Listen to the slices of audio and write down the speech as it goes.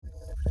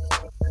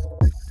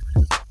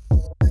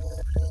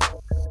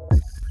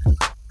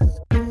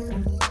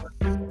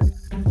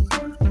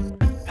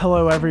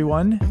Hello,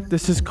 everyone.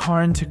 This is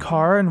Karan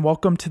Takar, and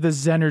welcome to the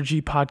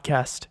Zenergy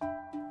podcast.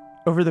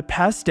 Over the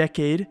past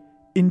decade,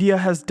 India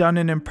has done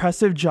an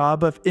impressive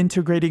job of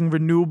integrating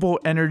renewable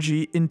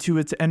energy into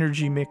its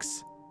energy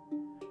mix.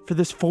 For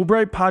this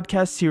Fulbright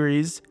podcast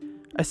series,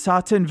 I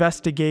sought to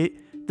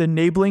investigate the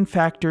enabling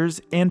factors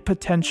and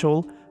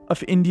potential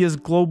of India's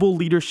global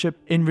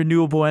leadership in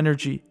renewable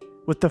energy,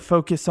 with the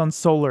focus on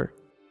solar.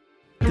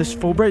 This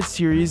Fulbright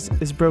series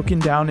is broken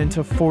down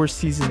into 4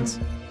 seasons.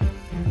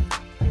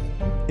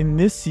 In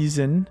this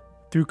season,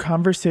 through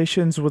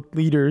conversations with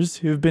leaders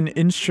who have been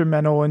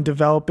instrumental in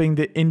developing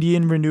the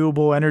Indian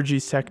renewable energy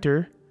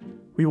sector,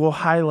 we will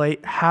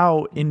highlight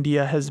how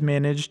India has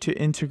managed to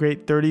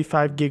integrate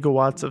 35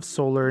 gigawatts of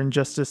solar in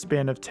just a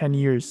span of 10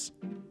 years.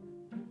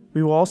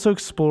 We will also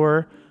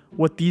explore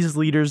what these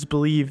leaders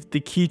believe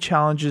the key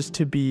challenges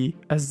to be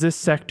as this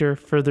sector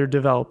further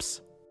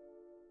develops.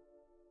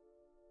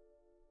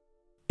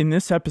 In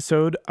this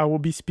episode, I will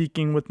be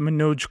speaking with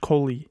Manoj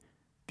Kohli,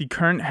 the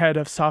current head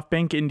of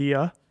SoftBank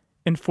India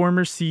and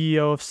former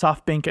CEO of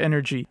SoftBank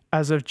Energy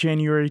as of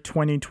January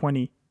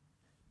 2020.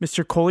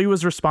 Mr. Kohli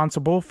was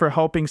responsible for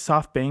helping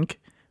SoftBank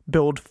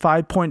build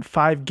 5.5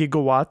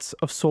 gigawatts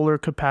of solar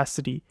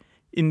capacity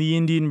in the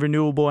Indian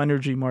renewable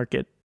energy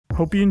market.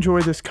 Hope you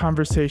enjoy this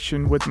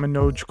conversation with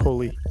Manoj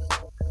Kohli.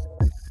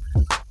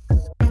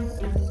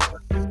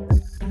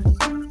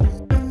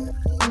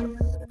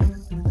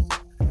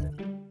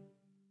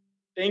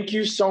 Thank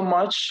you so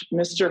much,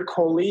 Mr.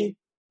 Kohli,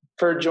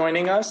 for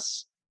joining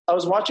us. I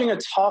was watching a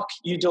talk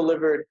you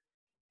delivered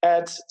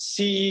at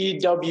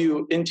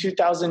CEW in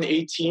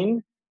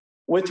 2018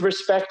 with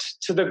respect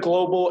to the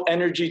global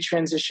energy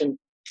transition.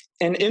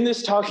 And in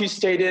this talk, you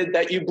stated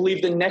that you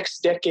believe the next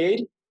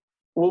decade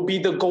will be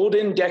the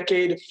golden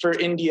decade for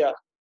India.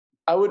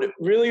 I would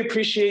really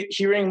appreciate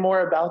hearing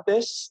more about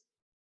this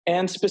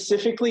and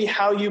specifically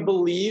how you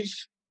believe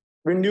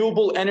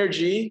renewable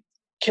energy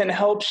can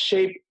help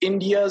shape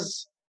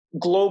India's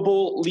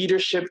global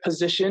leadership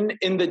position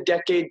in the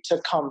decade to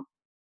come.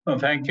 No,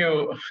 thank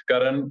you,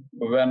 Karan.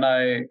 When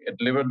I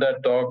delivered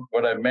that talk,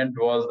 what I meant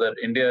was that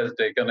India has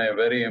taken a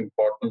very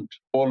important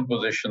pole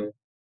position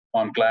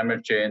on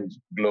climate change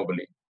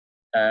globally.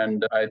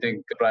 And I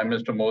think Prime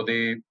Minister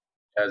Modi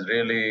has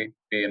really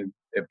been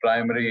a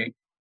primary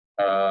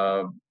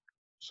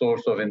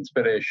source of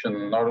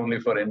inspiration, not only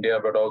for India,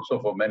 but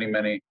also for many,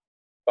 many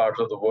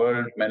parts of the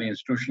world, many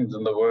institutions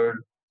in the world,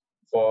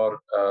 for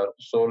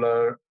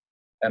solar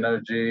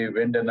energy,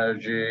 wind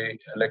energy,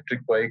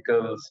 electric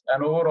vehicles,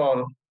 and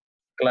overall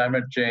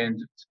climate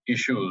change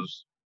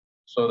issues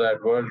so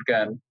that world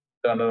can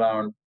turn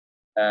around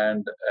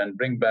and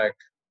bring back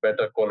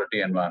better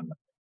quality environment.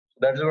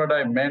 That's what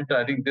I meant.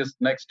 I think this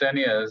next 10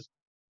 years,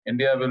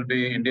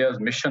 India's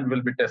mission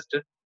will be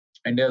tested.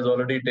 India has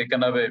already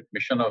taken up a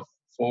mission of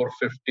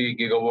 450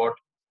 gigawatt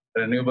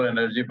renewable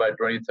energy by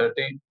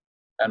 2030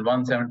 and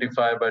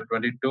 175 by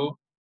 22.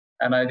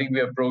 And I think we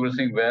are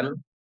progressing well.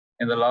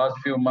 In the last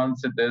few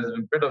months, there's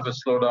a bit of a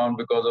slowdown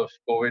because of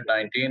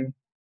COVID-19.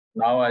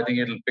 Now I think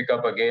it'll pick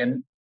up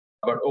again.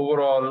 But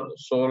overall,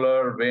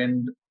 solar,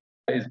 wind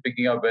is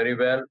picking up very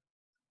well.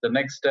 The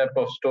next step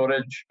of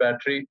storage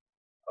battery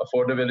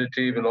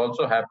affordability will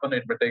also happen.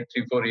 It may take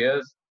 3-4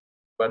 years,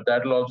 but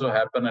that will also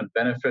happen and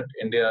benefit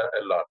India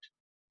a lot.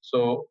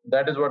 So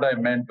that is what I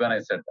meant when I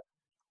said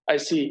that. I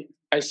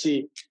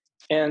see.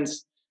 And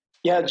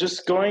yeah,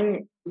 just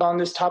going on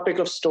this topic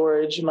of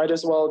storage, might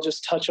as well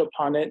just touch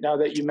upon it now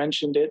that you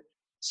mentioned it.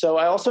 So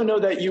I also know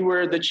that you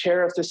were the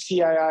chair of the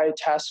CII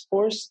task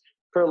force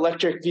for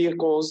electric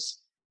vehicles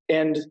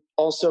and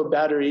also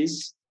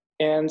batteries.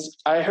 And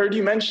I heard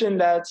you mention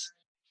that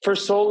for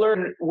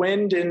solar,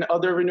 wind, and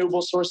other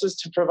renewable sources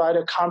to provide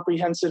a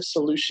comprehensive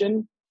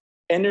solution,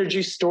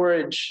 energy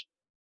storage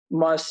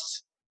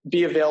must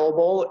be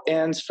available.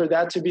 And for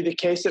that to be the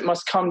case, it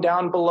must come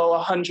down below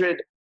 $100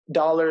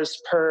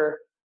 per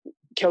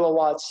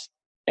kilowatts.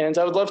 And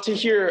I would love to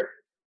hear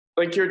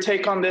your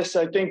take on this.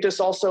 I think this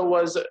also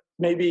was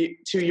maybe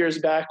 2 years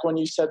back when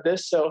you said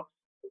this. So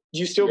do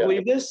you still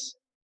believe this?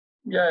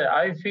 Yeah,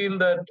 I feel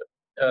that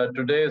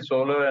today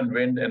solar and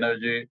wind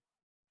energy,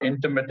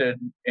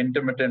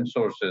 intermittent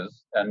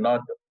sources and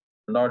not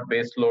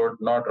base load,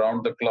 not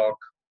round the clock.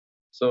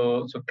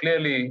 So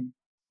clearly,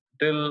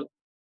 till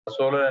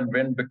solar and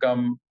wind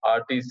become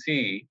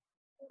RTC,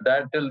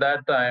 till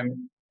that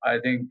time, I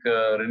think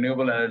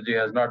renewable energy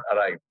has not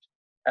arrived.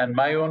 And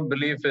my own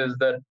belief is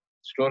that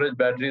storage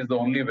battery is the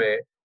only way.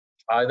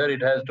 Either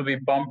it has to be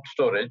pumped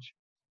storage,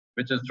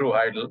 which is through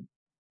hydel,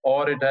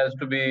 or it has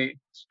to be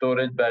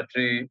storage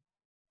battery,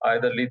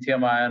 either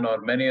lithium ion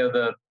or many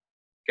other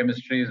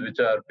chemistries which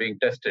are being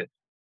tested.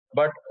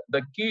 But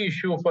the key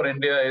issue for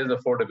India is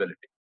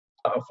affordability.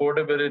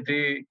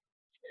 Affordability,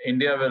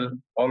 India will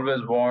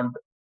always want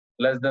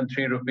less than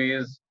 3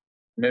 rupees,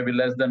 maybe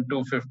less than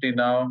 250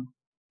 now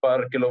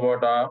per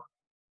kilowatt hour.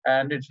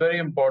 And it's very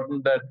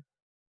important that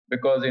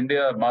because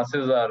India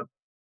masses are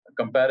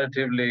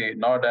comparatively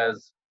not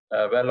as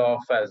well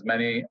off as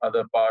many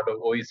other part of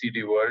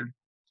OECD world.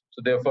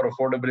 So therefore,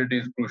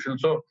 affordability is crucial.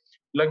 So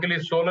Luckily,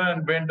 solar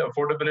and wind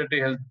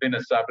affordability has been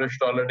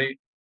established already.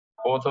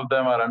 Both of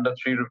them are under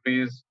 3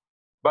 rupees.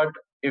 But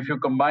if you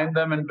combine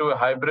them into a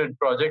hybrid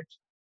project,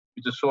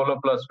 which is solar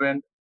plus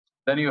wind,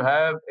 then you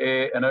have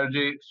a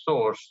energy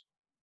source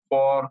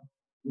for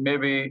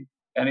maybe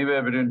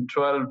anywhere between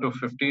 12 to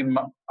 15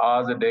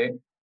 hours a day.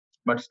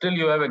 But still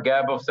you have a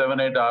gap of 7,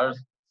 8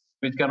 hours,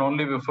 which can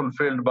only be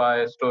fulfilled by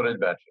a storage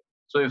battery.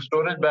 So if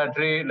storage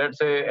battery, let's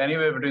say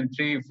anywhere between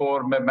 3,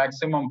 4,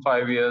 maximum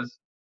 5 years,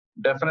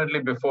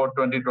 definitely before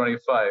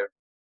 2025,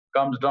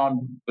 comes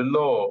down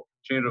below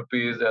 3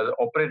 rupees as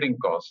operating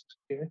cost,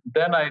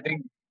 then I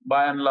think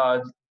by and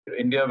large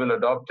India will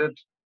adopt it.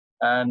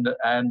 And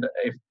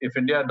if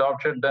India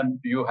adopts it, then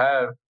you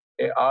have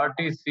a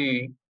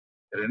RTC,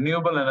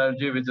 renewable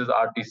energy, which is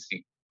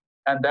RTC.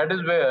 And that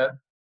is where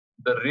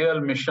the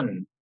real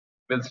mission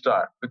will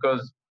start.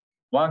 Because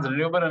once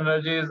renewable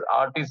energy is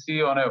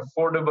RTC on an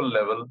affordable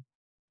level,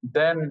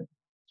 then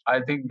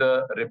I think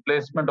the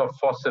replacement of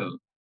fossil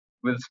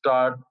will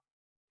start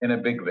in a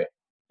big way.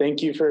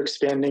 Thank you for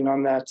expanding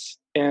on that.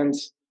 And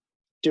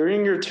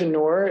during your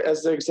tenure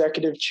as the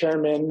executive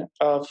chairman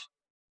of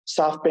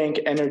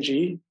SoftBank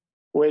Energy,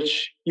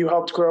 which you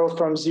helped grow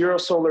from 0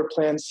 solar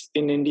plants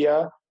in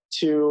India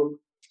to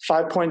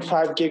 5.5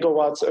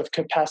 gigawatts of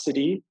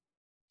capacity.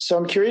 So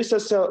I'm curious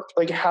as to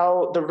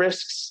how the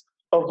risks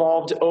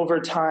evolved over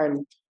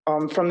time,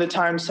 from the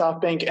time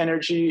SoftBank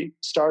Energy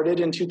started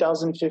in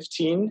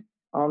 2015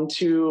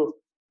 to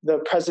the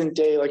present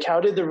day. How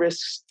did the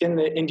risks in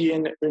the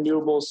Indian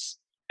renewables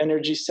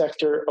energy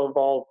sector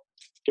evolve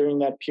during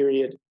that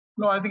period?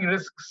 No, I think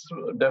risks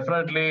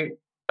definitely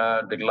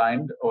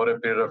declined over a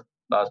period of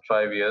last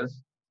 5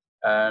 years,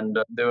 and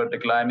they were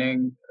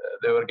declining.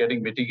 They were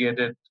getting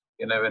mitigated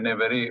in a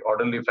very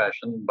orderly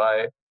fashion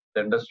by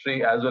the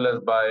industry as well as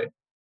by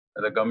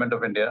the government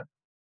of India.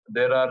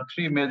 There are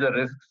 3 major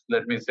risks,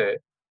 let me say.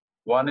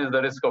 One is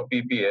the risk of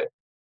PPA,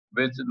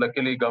 which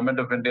luckily government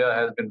of India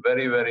has been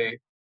very, very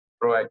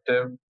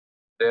proactive.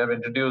 They have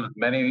introduced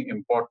many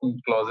important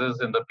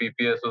clauses in the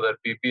PPA so that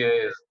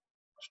PPA is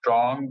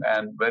strong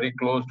and very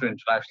close to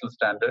international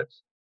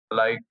standards,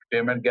 like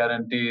payment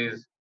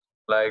guarantees,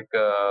 like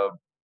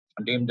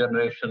deemed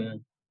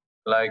generation,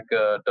 like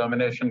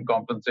termination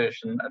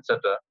compensation, etc.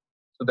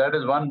 So that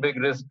is one big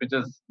risk which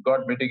has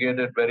got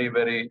mitigated very,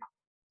 very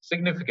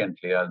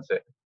significantly, I'll say.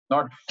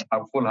 Not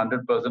a full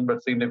 100%,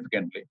 but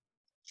significantly.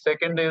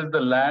 Second is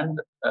the land,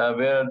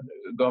 where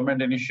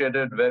government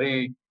initiated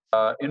very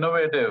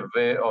innovative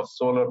way of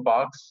solar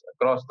parks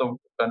across the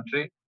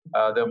country.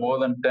 There are more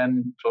than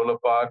 10 solar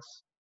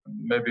parks,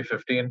 maybe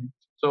 15.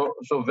 So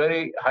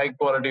very high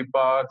quality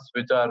parks,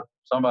 which are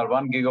some are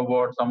 1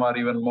 gigawatt, some are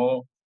even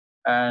more.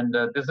 And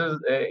this is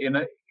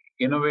an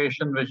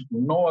innovation which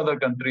no other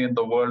country in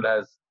the world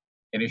has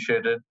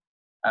initiated,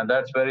 and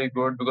that's very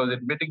good because it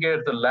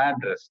mitigates the land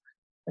risk.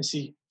 I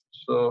see.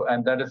 So,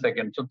 and that is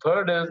second. So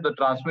third is the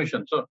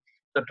transmission. So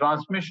the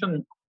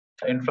transmission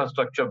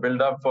infrastructure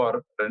build up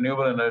for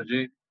renewable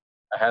energy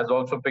has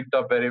also picked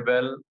up very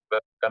well.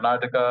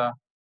 Karnataka,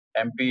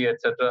 MP,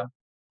 etc.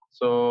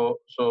 So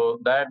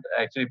that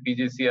actually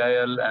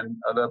PGCIL and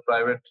other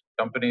private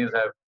companies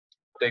have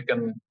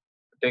taken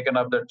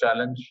up the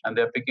challenge, and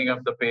they're picking up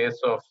the pace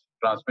of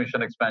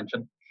transmission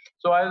expansion.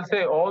 So I'll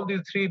say all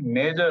these 3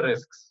 major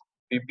risks,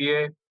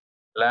 PPA,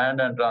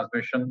 land, and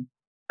transmission,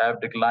 have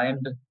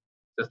declined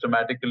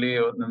systematically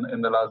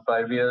in the last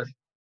 5 years.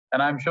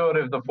 And I'm sure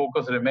if the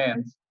focus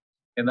remains,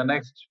 in the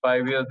next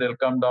 5 years, they'll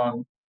come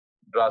down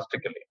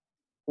drastically.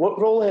 What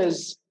role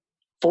has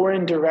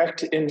foreign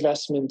direct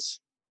investments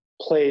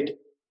played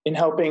in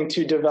helping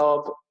to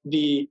develop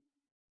the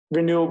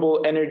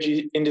renewable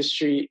energy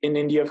industry in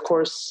India? Of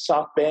course,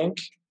 SoftBank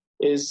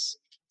is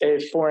a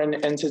foreign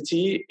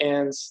entity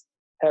and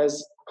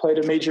has played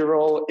a major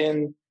role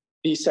in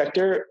the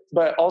sector.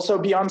 But also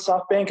beyond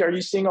SoftBank, are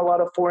you seeing a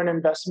lot of foreign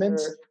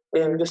investments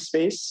in the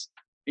space?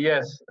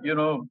 Yes,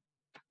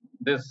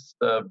 this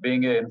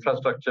being an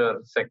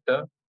infrastructure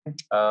sector,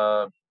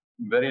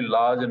 very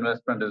large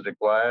investment is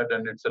required,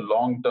 and it's a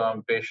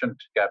long-term patient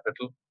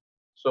capital.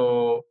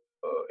 So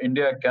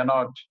India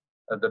cannot,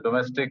 the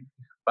domestic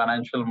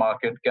financial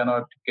market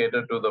cannot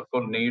cater to the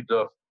full needs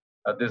of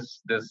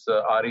this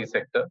RE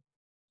sector.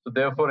 So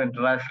therefore,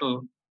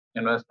 international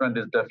investment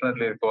is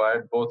definitely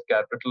required, both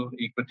capital,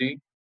 equity,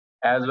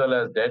 as well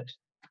as debt.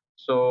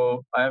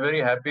 So I am very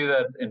happy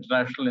that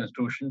international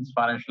institutions,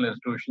 financial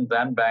institutions,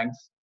 and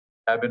banks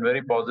have been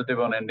very positive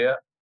on India,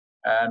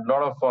 and a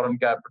lot of foreign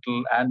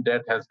capital and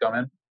debt has come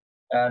in.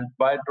 And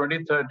by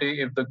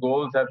 2030, if the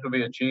goals have to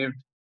be achieved,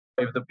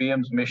 if the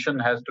PM's mission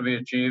has to be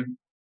achieved,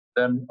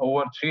 then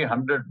over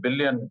 $300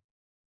 billion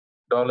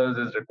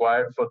is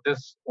required for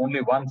this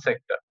only one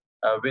sector,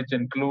 which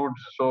includes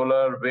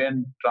solar,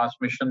 wind,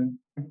 transmission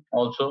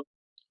also.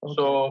 Okay.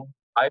 So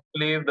I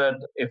believe that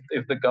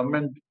if the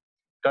government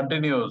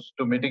continues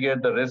to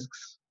mitigate the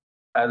risks,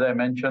 as I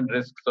mentioned,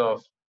 risks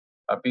of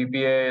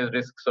PPA,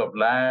 risks of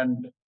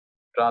land,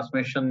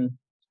 transmission,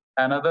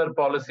 and other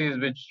policies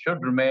which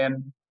should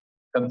remain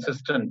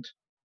consistent.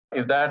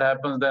 If that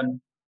happens, then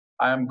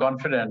I am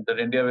confident that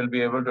India will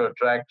be able to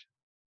attract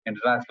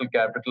international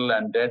capital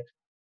and debt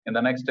in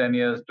the next 10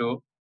 years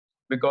too,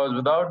 because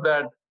without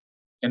that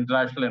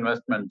international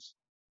investments,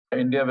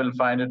 India will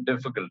find it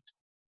difficult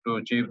to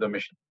achieve the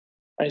mission.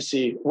 I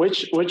see.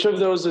 Which of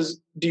those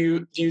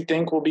do you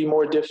think will be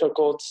more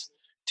difficult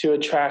to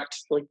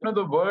attract?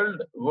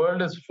 The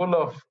world is full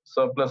of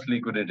surplus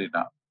liquidity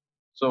now.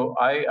 So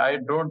I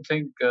don't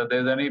think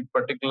there's any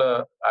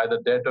particular either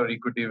debt or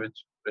equity which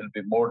will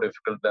be more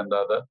difficult than the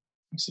other.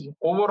 I see.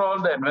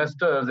 Overall, the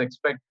investors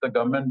expect the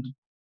government,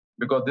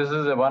 because this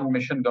is a one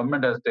mission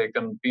government has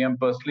taken. PM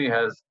personally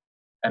has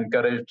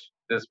encouraged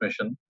this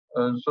mission.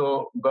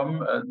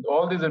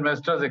 All these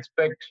investors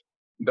expect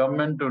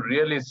government to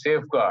really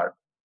safeguard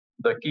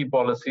the key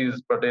policies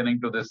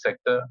pertaining to this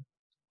sector,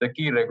 the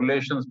key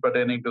regulations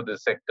pertaining to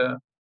this sector,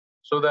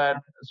 so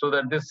that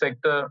this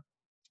sector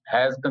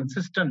has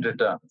consistent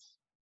returns,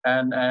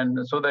 and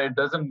so that it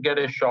doesn't get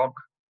a shock,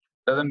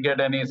 doesn't get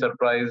any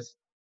surprise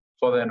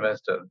for the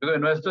investor. Because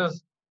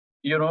investors,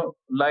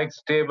 like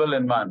stable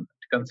environment,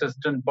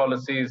 consistent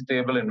policy,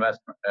 stable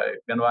investment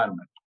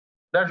environment.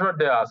 That's what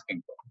they're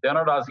asking for. They're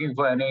not asking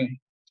for any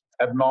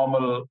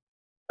abnormal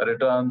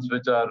returns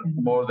which are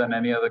more than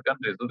any other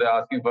country. So they're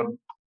asking for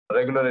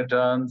regular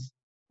returns,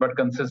 but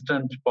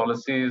consistent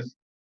policies,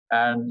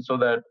 and so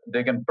that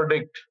they can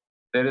predict,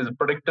 there is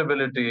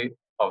predictability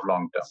of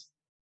long term.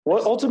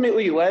 What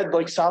ultimately led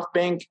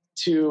SoftBank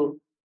to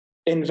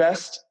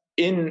invest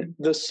in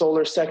the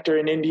solar sector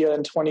in India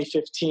in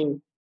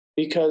 2015?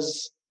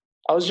 Because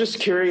I was just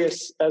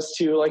curious as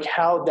to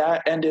how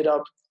that ended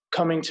up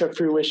coming to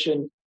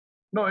fruition.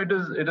 No, it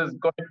is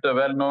quite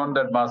well known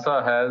that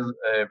Masa has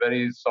a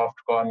very soft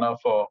corner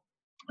for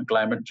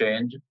climate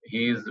change.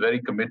 He is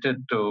very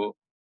committed to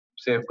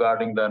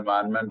safeguarding the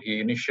environment.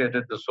 He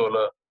initiated the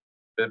solar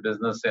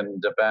business in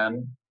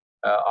Japan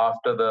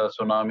after the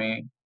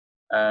tsunami,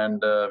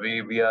 and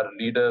we are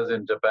leaders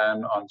in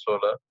Japan on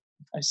solar.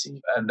 I see.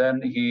 And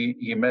then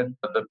he met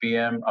the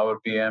PM, our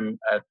PM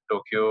at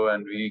Tokyo,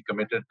 and we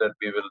committed that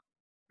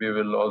we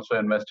will also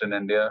invest in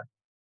India.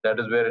 That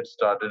is where it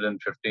started in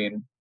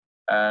 15.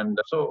 And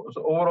so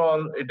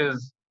overall, it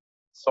is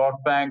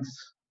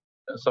SoftBank's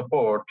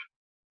support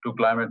to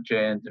climate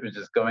change, which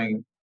is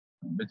coming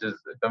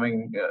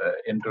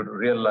into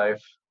real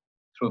life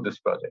through this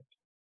project.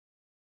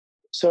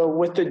 So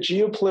with the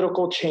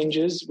geopolitical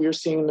changes we're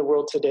seeing in the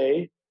world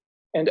today,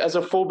 and as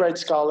a Fulbright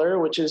Scholar,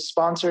 which is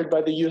sponsored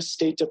by the US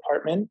State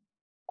Department,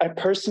 I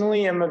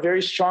personally am a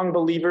very strong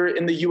believer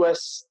in the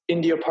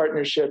US-India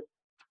partnership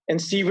and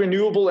see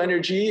renewable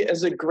energy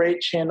as a great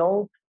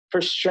channel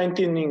for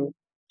strengthening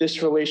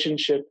this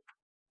relationship.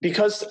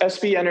 Because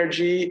SB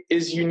Energy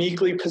is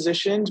uniquely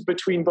positioned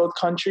between both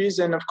countries,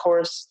 and of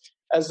course,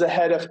 as the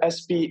head of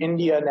SB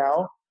India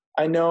now,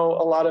 I know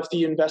a lot of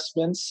the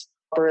investments,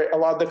 or a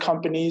lot of the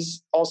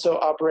companies also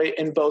operate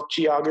in both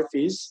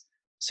geographies.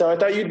 So I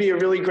thought you'd be a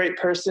really great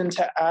person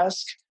to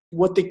ask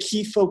what the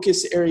key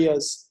focus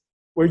areas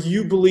where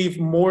you believe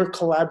more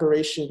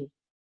collaboration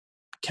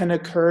can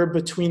occur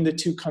between the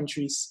two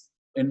countries.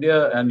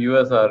 India and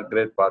US are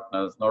great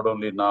partners, not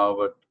only now,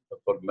 but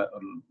for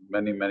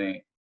many,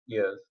 many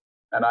years.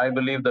 And I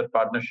believe that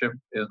partnership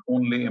is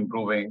only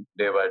improving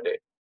day by day.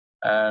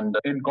 And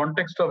in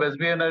context of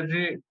SB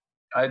Energy,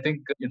 I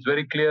think it's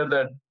very clear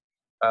that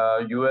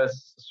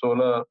US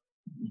solar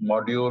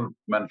module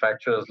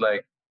manufacturers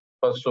like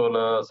First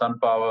Solar,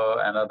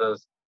 SunPower, and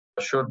others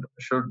should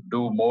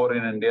do more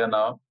in India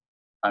now.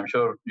 I'm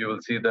sure you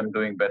will see them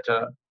doing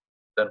better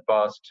than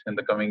past in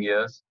the coming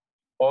years.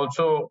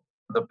 Also,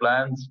 the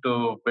plans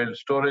to build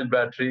storage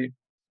battery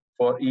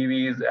for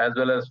EVs as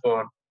well as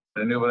for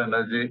renewable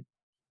energy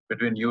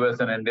between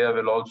US and India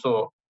will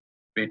also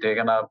be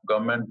taken up.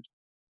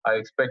 I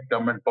expect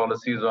government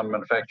policies on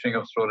manufacturing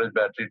of storage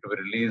battery to be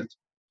released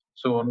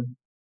soon.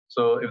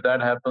 So if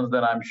that happens,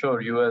 then I'm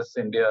sure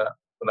US-India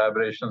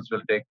collaborations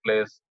will take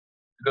place,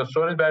 because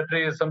storage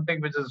battery is something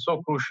which is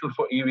so crucial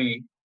for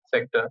EV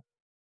sector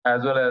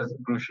as well as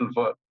crucial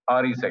for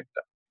RE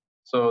sector.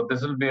 So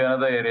this will be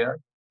another area.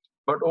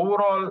 But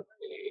overall,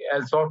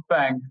 as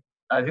SoftBank,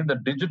 I think the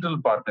digital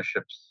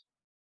partnerships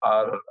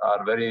are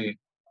very.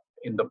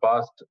 In the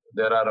past,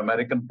 there are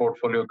American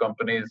portfolio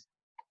companies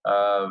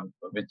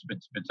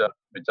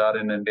which are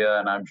in India,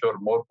 and I'm sure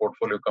more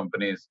portfolio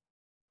companies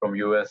from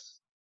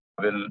US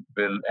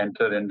will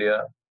enter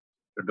India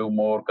to do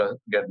more,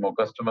 get more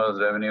customers,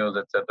 revenues,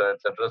 etc.,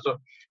 etc. So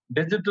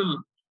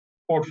digital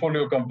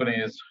portfolio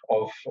companies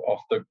of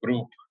the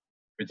group,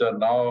 which are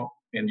now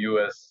in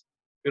US,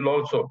 will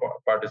also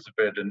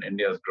participate in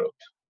India's growth.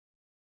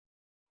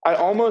 I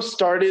almost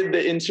started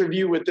the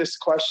interview with this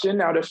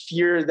question out of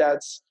fear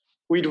that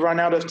we'd run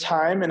out of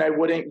time and I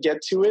wouldn't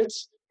get to it,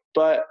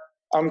 but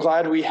I'm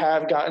glad we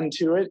have gotten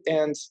to it.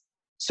 And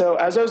so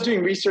as I was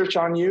doing research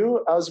on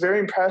you, I was very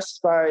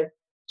impressed by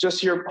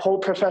just your whole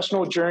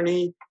professional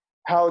journey,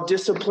 how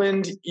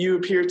disciplined you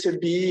appear to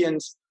be,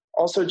 and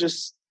also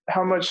just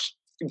how much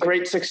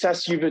great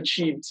success you've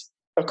achieved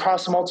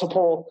across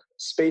multiple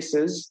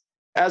spaces.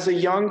 As a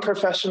young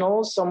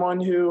professional, someone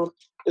who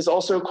is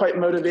also quite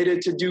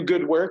motivated to do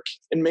good work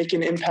and make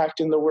an impact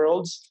in the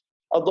world,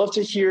 I'd love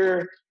to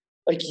hear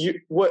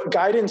what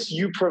guidance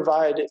you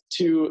provide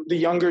to the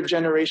younger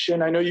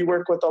generation. I know you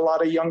work with a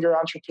lot of younger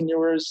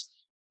entrepreneurs,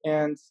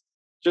 and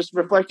just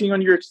reflecting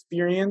on your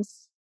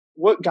experience,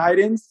 what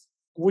guidance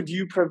would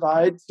you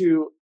provide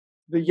to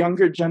the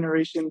younger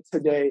generation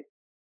today?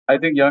 I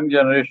think young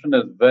generation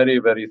is very,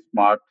 very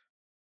smart,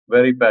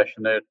 very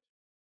passionate,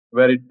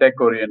 very tech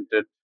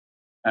oriented,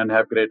 and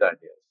have great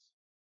ideas.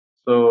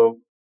 So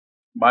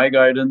my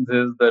guidance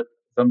is that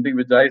something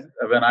which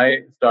when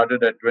I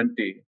started at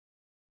 20,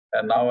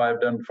 and now I've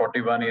done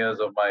 41 years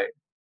of my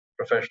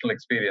professional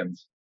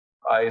experience.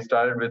 I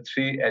started with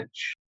 3H: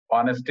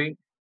 honesty,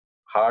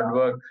 hard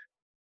work,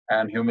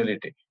 and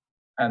humility.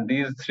 And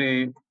these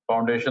three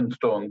foundation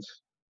stones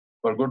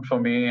were good for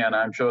me, and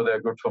I'm sure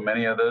they're good for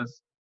many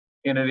others.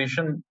 In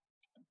addition,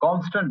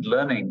 constant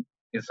learning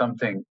is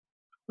something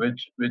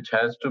which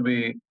has to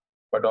be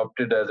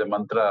adopted as a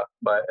mantra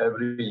by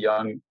every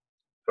young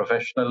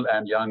professional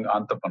and young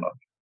entrepreneur,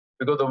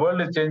 because the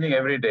world is changing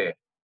every day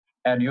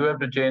and you have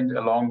to change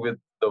along with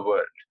the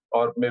world,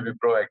 or maybe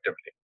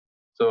proactively.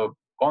 So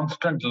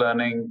constant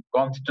learning,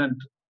 constant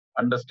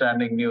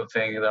understanding new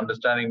things,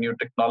 understanding new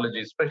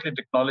technology, especially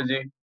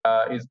technology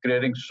is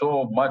creating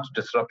so much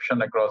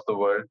disruption across the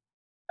world.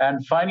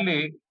 And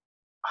finally,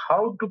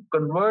 how to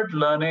convert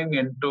learning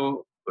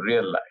into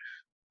real life,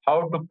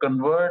 how to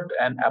convert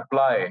and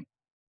apply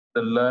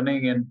the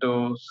learning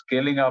into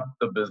scaling up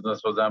the business,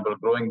 for example,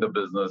 growing the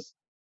business,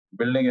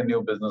 building a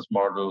new business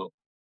model,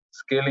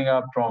 scaling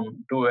up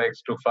from 2x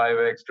to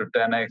 5x to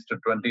 10x to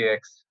 20x.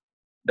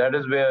 That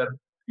is where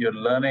your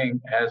learning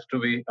has to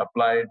be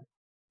applied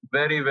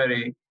very,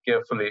 very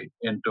carefully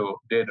into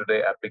day to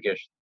day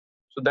application.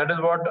 So that is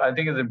what I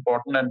think is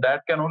important. And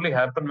that can only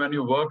happen when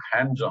you work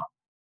hands on.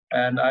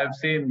 And I've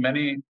seen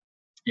many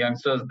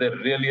youngsters, they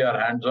really are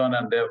hands on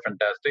and they're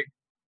fantastic.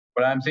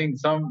 But I'm seeing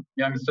some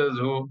youngsters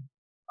who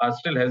are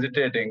still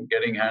hesitating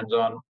getting hands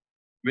on,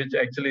 which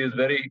actually is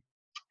very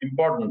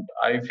important.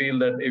 I feel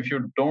that if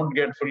you don't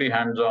get fully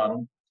hands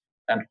on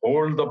and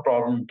hold the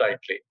problem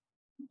tightly,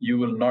 you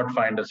will not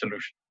find a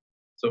solution.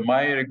 So,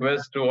 my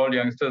request to all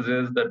youngsters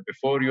is that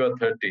before you are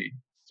 30,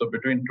 so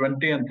between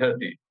 20 and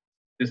 30,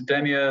 this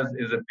 10 years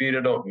is a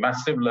period of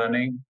massive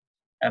learning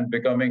and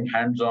becoming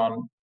hands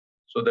on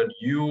so that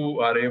you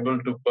are able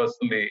to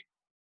personally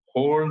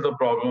hold the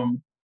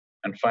problem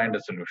and find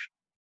a solution.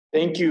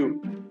 Thank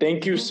you.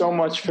 Thank you so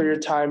much for your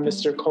time,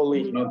 Mr.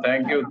 Kohli. No,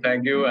 thank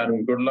you,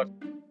 and good luck.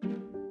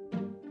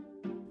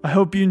 I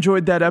hope you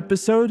enjoyed that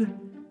episode,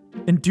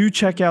 and do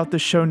check out the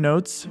show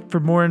notes for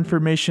more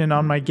information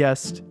on my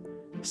guest.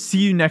 See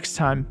you next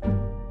time.